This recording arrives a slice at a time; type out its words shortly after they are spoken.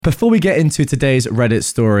Before we get into today's Reddit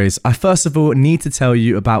stories, I first of all need to tell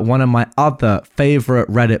you about one of my other favorite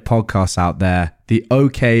Reddit podcasts out there, the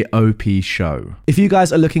OKOP Show. If you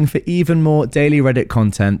guys are looking for even more daily Reddit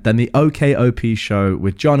content, then the OKOP Show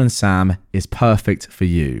with John and Sam is perfect for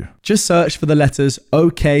you. Just search for the letters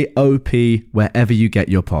OKOP wherever you get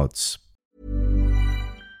your pods.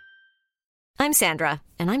 I'm Sandra,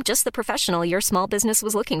 and I'm just the professional your small business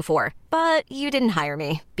was looking for. But you didn't hire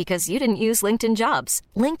me because you didn't use LinkedIn Jobs.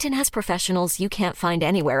 LinkedIn has professionals you can't find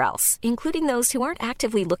anywhere else, including those who aren't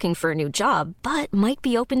actively looking for a new job, but might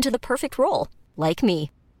be open to the perfect role, like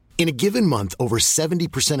me. In a given month, over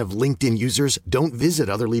 70% of LinkedIn users don't visit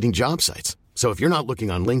other leading job sites. So if you're not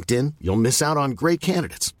looking on LinkedIn, you'll miss out on great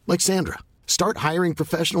candidates like Sandra. Start hiring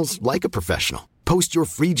professionals like a professional. Post your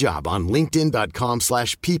free job on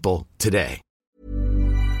linkedin.com/people today.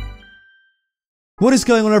 What is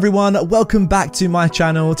going on, everyone? Welcome back to my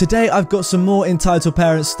channel. Today I've got some more Entitled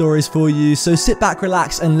Parents stories for you, so sit back,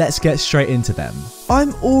 relax, and let's get straight into them.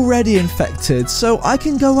 I'm already infected, so I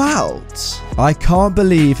can go out. I can't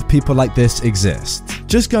believe people like this exist.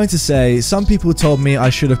 Just going to say, some people told me I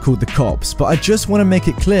should have called the cops, but I just want to make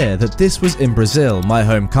it clear that this was in Brazil, my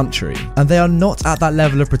home country, and they are not at that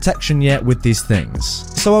level of protection yet with these things.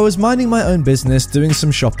 So I was minding my own business, doing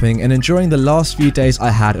some shopping, and enjoying the last few days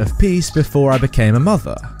I had of peace before I became a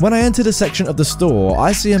mother. When I entered a section of the store,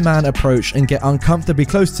 I see a man approach and get uncomfortably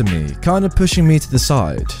close to me, kind of pushing me to the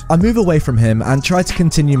side. I move away from him and try to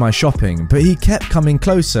continue my shopping, but he kept coming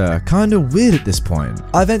closer, kind of weird at this point.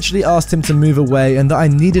 I eventually asked him to move away and that I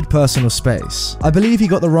needed personal space. I believe he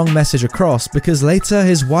got the wrong message across because later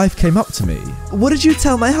his wife came up to me. "What did you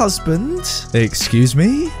tell my husband?" "Excuse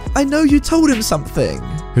me?" "I know you told him something."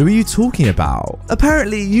 "Who are you talking about?"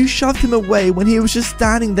 "Apparently you shoved him away when he was just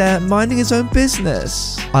standing there minding his own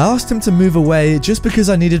business." I asked him to move away just because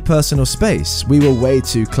I needed personal space. We were way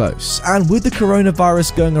too close, and with the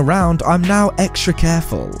coronavirus going around, I'm now extra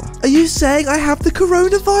careful. "Are you saying I have the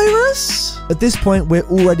coronavirus?" At this point, we're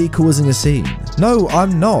already causing a scene. "No,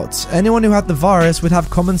 I'm not. Anyone who had the virus would have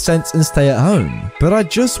common sense and stay at home. But I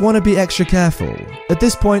just want to be extra careful." At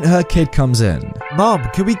this point, her kid comes in. "Mom,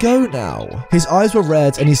 can we go now?" His eyes were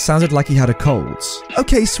red and he sounded like he had a cold.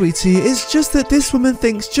 "Okay, sweetie, it's just that this woman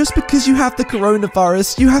thinks just because you have the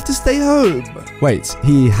coronavirus, you have to stay home." Wait,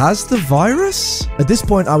 he has the virus? At this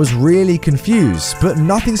point, I was really confused, but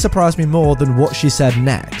nothing surprised me more than what she said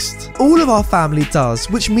next. "All of our family does,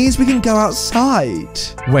 which means we can go outside."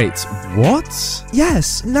 Wait, what?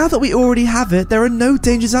 "Yes, now that we already have it, there are no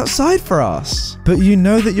dangers outside for us." "But you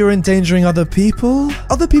know that you're endangering other people?"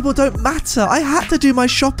 "Other people don't matter. I had to do my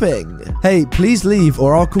shopping." "Hey, please leave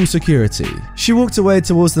or I'll call security." She walked away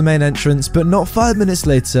towards the main entrance, but not 5 minutes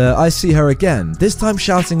later, I see her again, this time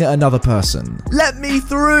shouting at another person. "Let me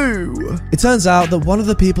through!" It turns out that one of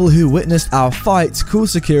the people who witnessed our fight called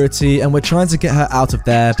security and were trying to get her out of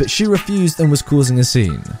there, but she refused and was causing a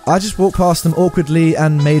scene. I just walked past them awkwardly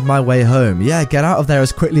and made my way home. Yeah, get out of there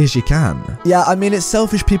as quickly as you can. Yeah, I mean, it's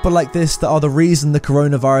selfish people like this that are the reason the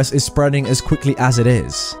coronavirus is spreading as quickly as it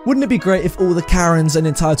is. Wouldn't it be great if all the Karens and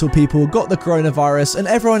entitled people got the coronavirus and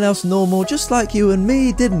everyone else normal just like you and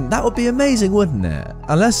me didn't? That would be amazing, wouldn't it?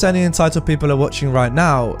 Unless any entitled people are watching right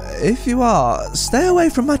now, if you are, stay away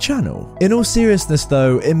from my channel. In all seriousness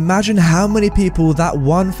though, imagine how many people that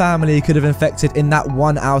one family could have infected in that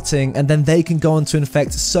one outing, and then they can go on to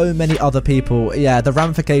infect so many other people. Yeah, the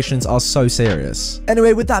ramifications are so serious.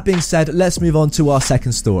 Anyway, with that being said, let's move on to our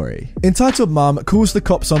second story. Entitled mum calls the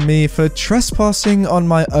cops on me for trespassing on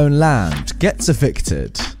my own land, gets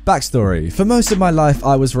evicted. Backstory. For most of my life,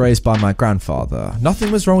 I was raised by my grandfather.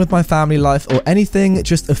 Nothing was wrong with my family life or anything,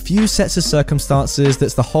 just a few sets of circumstances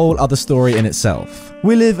that's the whole other story in itself.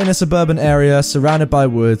 We live in a suburban area surrounded by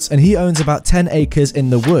woods, and he owns about 10 acres in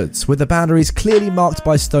the woods, with the boundaries clearly marked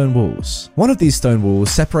by stone walls. One of these stone walls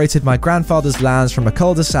separated my grandfather's lands from a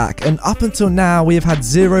cul-de-sac, and up until now, we have had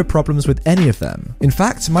zero problems with any of them. In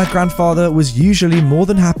fact, my grandfather was usually more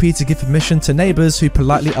than happy to give permission to neighbors who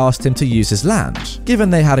politely asked him to use his land, given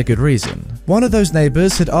they had a good reason. One of those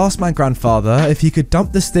neighbors had asked my grandfather if he could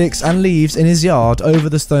dump the sticks and leaves in his yard over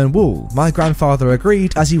the stone wall. My grandfather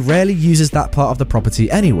agreed, as he rarely uses that part of the property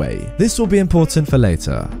anyway. This will be important for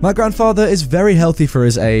later. My grandfather is very healthy for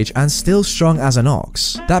his age and still strong as an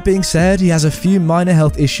ox. That being said, he has a few minor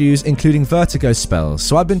health issues, including vertigo spells,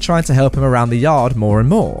 so I've been trying to help him around the yard more and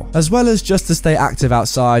more, as well as just to stay active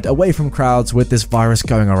outside, away from crowds with this virus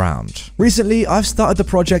going around. Recently, I've started the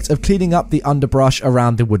project of cleaning up the underbrush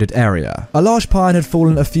around the wooded area. A A large pine had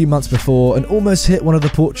fallen a few months before and almost hit one of the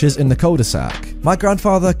porches in the cul-de-sac. My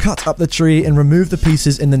grandfather cut up the tree and removed the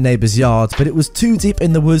pieces in the neighbour's yard, but it was too deep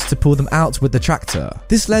in the woods to pull them out with the tractor.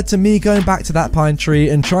 This led to me going back to that pine tree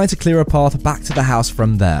and trying to clear a path back to the house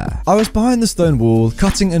from there. I was behind the stone wall,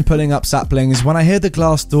 cutting and pulling up saplings when I hear the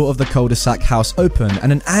glass door of the cul-de-sac house open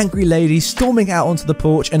and an angry lady storming out onto the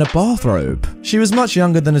porch in a bathrobe. She was much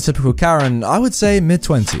younger than a typical Karen, I would say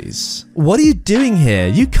mid-20s. "What are you doing here?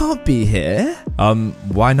 You can't be here."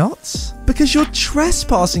 Why not? "Because you're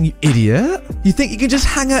trespassing, you idiot. You think you can just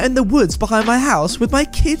hang out in the woods behind my house with my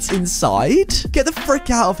kids inside? Get the frick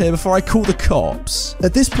out of here before I call the cops."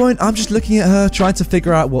 At this point, I'm just looking at her, trying to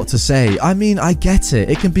figure out what to say. I mean, I get it.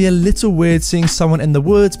 It can be a little weird seeing someone in the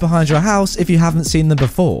woods behind your house if you haven't seen them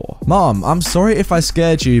before. "Mom, I'm sorry if I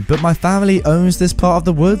scared you, but my family owns this part of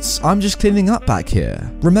the woods. I'm just cleaning up back here.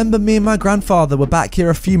 Remember me and my grandfather were back here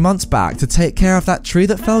a few months back to take care of that tree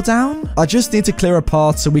that fell down? I just need to clear a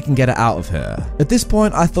path so we can get it out of here." At this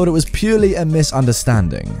point, I thought it was purely a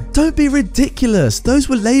misunderstanding. "Don't be ridiculous. Those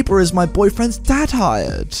were laborers my boyfriend's dad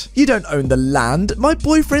hired. You don't own the land. My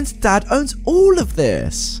boyfriend's dad owns all of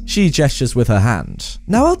this." She gestures with her hand.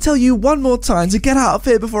 "Now I'll tell you one more time to get out of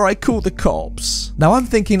here before I call the cops." Now I'm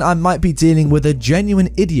thinking I might be dealing with a genuine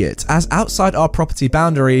idiot, as outside our property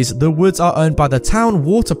boundaries, the woods are owned by the town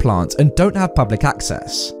water plant and don't have public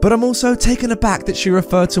access. But I'm also taken aback that she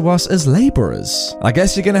referred to us as laborers. "I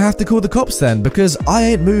guess you're gonna have to call the cops then, because I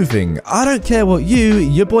ain't moving. I don't care what you,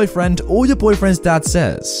 your boyfriend, or your boyfriend's dad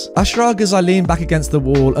says." I shrug as I lean back against the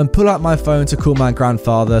wall and pull out my phone to call my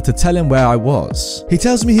grandfather to tell him where I was. He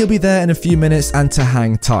tells me he'll be there in a few minutes and to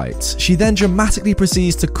hang tight. She then dramatically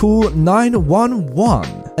proceeds to call 911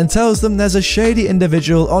 and tells them there's a shady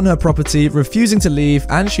individual on her property refusing to leave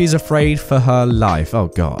and she's afraid for her life. Oh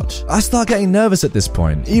god. I start getting nervous at this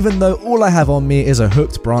point, even though all I have on me is a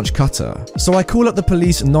hooked branch cutter. So I call up the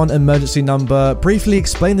police non-emergency number, briefly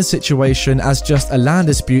explain the situation as just a land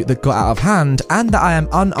dispute that got out of hand and that I am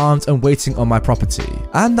unarmed and waiting on my property,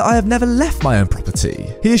 and that I have never left my own property.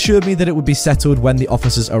 He assured me that it would be settled when the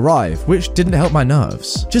officers arrive, which didn't help my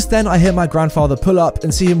nerves. Just then I hear my grandfather pull up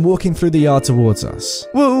and see him walking through the yard towards us.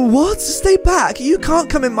 "Whoa, what? Stay back, you can't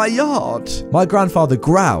come in my yard." My grandfather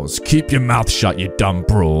growls, "Keep your mouth shut, you dumb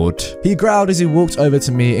broad." He growled as he walked over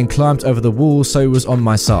to me and climbed over the wall so he was on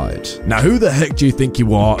my side. "Now who the heck do you think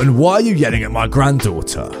you are, and why are you yelling at my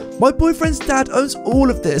granddaughter?" "My boyfriend's dad owns all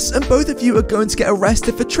of this, and both of you are going to get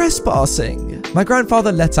arrested for trespassing." My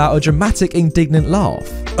grandfather let out a dramatic, indignant laugh.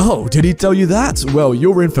 "Oh, did he tell you that? Well,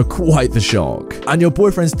 you're in for quite the shock. And your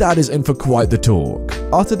boyfriend's dad is in for quite the talk."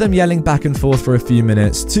 After them yelling back and forth for a few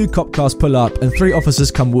minutes, 2 cop cars pull up and 3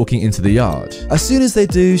 officers come walking into the yard. As soon as they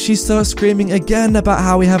do, she starts screaming again about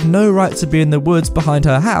how we have no right to be in the woods behind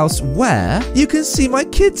her house where you can see my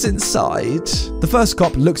kids inside. The first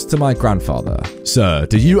cop looks to my grandfather. "Sir,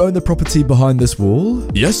 do you own the property behind this wall?"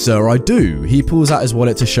 "Yes, sir, I do." He pulls out his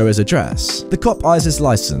wallet to show his address. The cop eyes his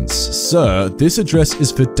license. "Sir, this address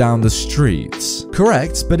is for down the street."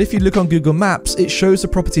 "Correct, but if you look on Google Maps, it shows the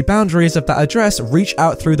property boundaries of that address reach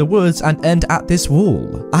out through the woods and end at this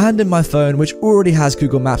wall." I hand in my phone, which already has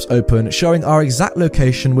Google Maps open, showing our exact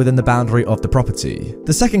location within the boundary of the property.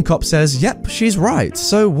 The second cop says, "Yep, she's right.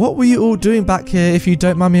 So what were you all doing back here, if you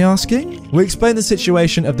don't mind me asking?" We explain the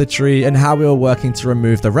situation of the tree and how we were working to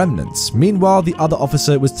remove the remnants. Meanwhile, the other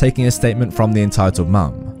officer was taking a statement from the entitled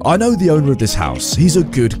mum. "I know the owner of this house. He's a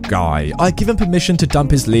good guy. I give him permission to dump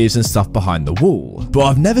his leaves and stuff behind the wall. But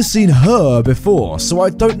I've never seen her before, so I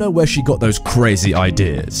don't know where she got those crazy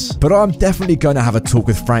ideas. But I'm definitely going to have a talk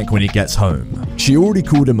with Frank when he gets home. She already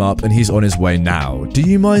called him up and he's on his way now. Do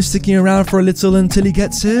you mind sticking around for a little until he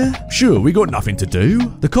gets here?" "Sure, we got nothing to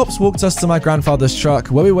do." The cops walked us to my grandfather's truck,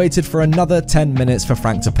 where we waited for another 10 minutes for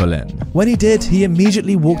Frank to pull in. When he did, he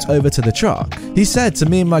immediately walked over to the truck. He said to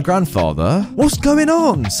me and my grandfather, "What's going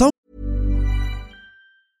on?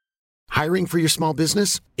 Hiring for your small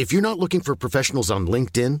business? If you're not looking for professionals on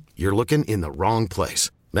LinkedIn, you're looking in the wrong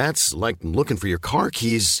place. That's like looking for your car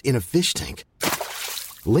keys in a fish tank.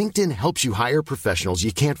 LinkedIn helps you hire professionals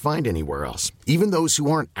you can't find anywhere else, even those who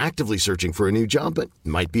aren't actively searching for a new job but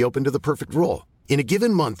might be open to the perfect role. In a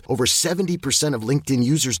given month, over 70% of LinkedIn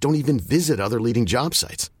users don't even visit other leading job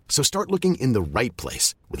sites. So start looking in the right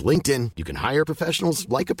place. With LinkedIn, you can hire professionals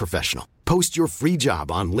like a professional. Post your free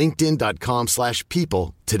job on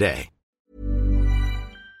linkedin.com/people today.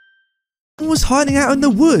 was hiding out in the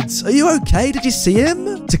woods. Are you okay? Did you see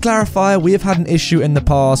him? To clarify, we have had an issue in the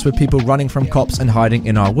past with people running from cops and hiding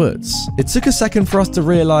in our woods. It took a second for us to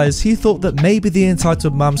realise he thought that maybe the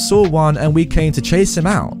entitled mum saw one and we came to chase him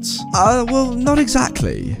out. Well, not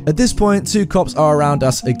exactly. At this point, 2 cops are around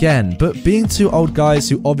us again, but being 2 old guys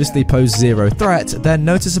who obviously pose zero threat, they're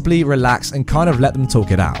noticeably relaxed and kind of let them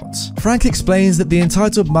talk it out. Frank explains that the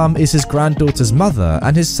entitled mum is his granddaughter's mother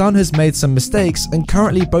and his son has made some mistakes and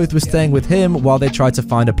currently both were staying with him while they tried to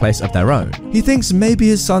find a place of their own. He thinks maybe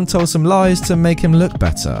his son told some lies to make him look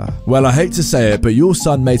better. Well, I hate to say it, but your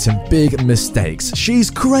son made some big mistakes. She's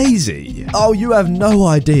crazy. Oh, you have no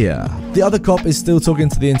idea. The other cop is still talking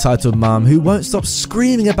to the entitled mum, who won't stop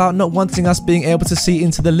screaming about not wanting us being able to see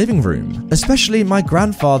into the living room. Especially my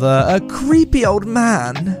grandfather, a creepy old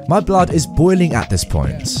man. My blood is boiling at this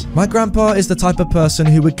point. My grandpa is the type of person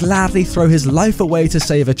who would gladly throw his life away to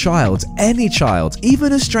save a child, any child,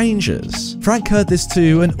 even a stranger's. Frank heard this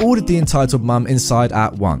too and ordered the entitled mum inside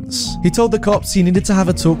at once. He told the cops he needed to have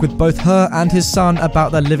a talk with both her and his son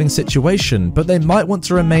about their living situation, but they might want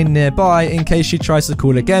to remain nearby in case she tries to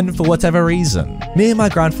call again for whatever reason. Me and my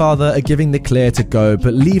grandfather are giving the clear to go,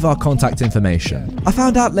 but leave our contact information. I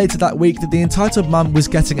found out later that week that the entitled mum was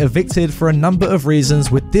getting evicted for a number of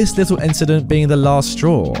reasons, with this little incident being the last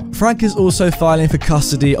straw. Frank is also filing for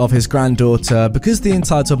custody of his granddaughter because the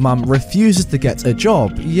entitled mum refuses to get a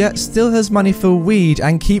job, yet still has money for weed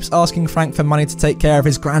and keeps asking Frank for money to take care of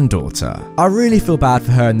his granddaughter. I really feel bad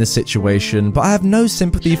for her in this situation, but I have no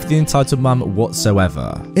sympathy for the entitled mum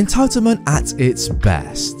whatsoever. Entitlement at its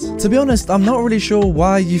best. To be honest, I'm not really sure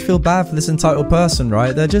why you feel bad for this entitled person,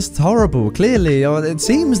 right? They're just horrible, clearly, or it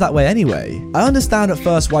seems that way anyway. I understand at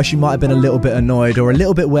first why she might have been a little bit annoyed or a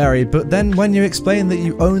little bit wary, but then when you explain that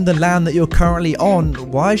you own the land that you're currently on,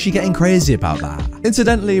 why is she getting crazy about that?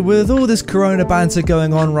 Incidentally, with all this corona banter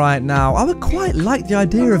going on right now, I would quite like the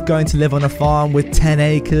idea of going to live on a farm with 10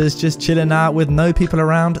 acres, just chilling out with no people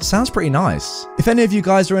around. Sounds pretty nice. If any of you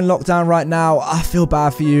guys are in lockdown right now, I feel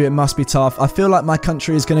bad for you. It must be tough. I feel like my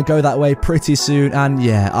country is going to go that way pretty soon, and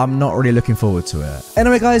yeah, I'm not really looking forward to it.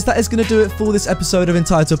 Anyway guys, that is going to do it for this episode of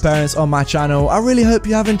Entitled Parents on my channel. I really hope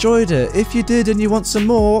you have enjoyed it. If you did and you want some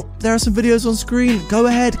more, there are some videos on screen. Go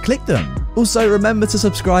ahead, click them. Also, remember to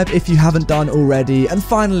subscribe if you haven't done already. And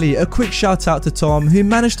finally, a quick shout out to Tom, who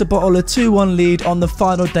managed to bottle a 2-1 lead on the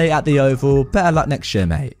final day at the Oval. Better luck next year,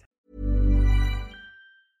 mate.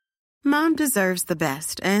 Mom deserves the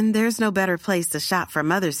best, and there's no better place to shop for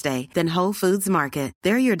Mother's Day than Whole Foods Market.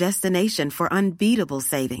 They're your destination for unbeatable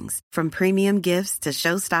savings, from premium gifts to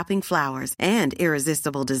show-stopping flowers and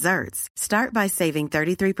irresistible desserts. Start by saving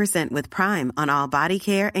 33% with Prime on all body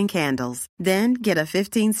care and candles. Then get a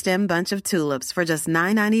 15-stem bunch of tulips for just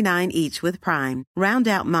 $9.99 each with Prime. Round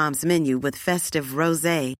out Mom's menu with festive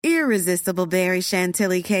rosé, irresistible berry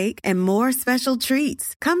chantilly cake, and more special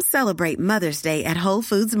treats. Come celebrate Mother's Day at Whole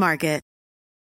Foods Market.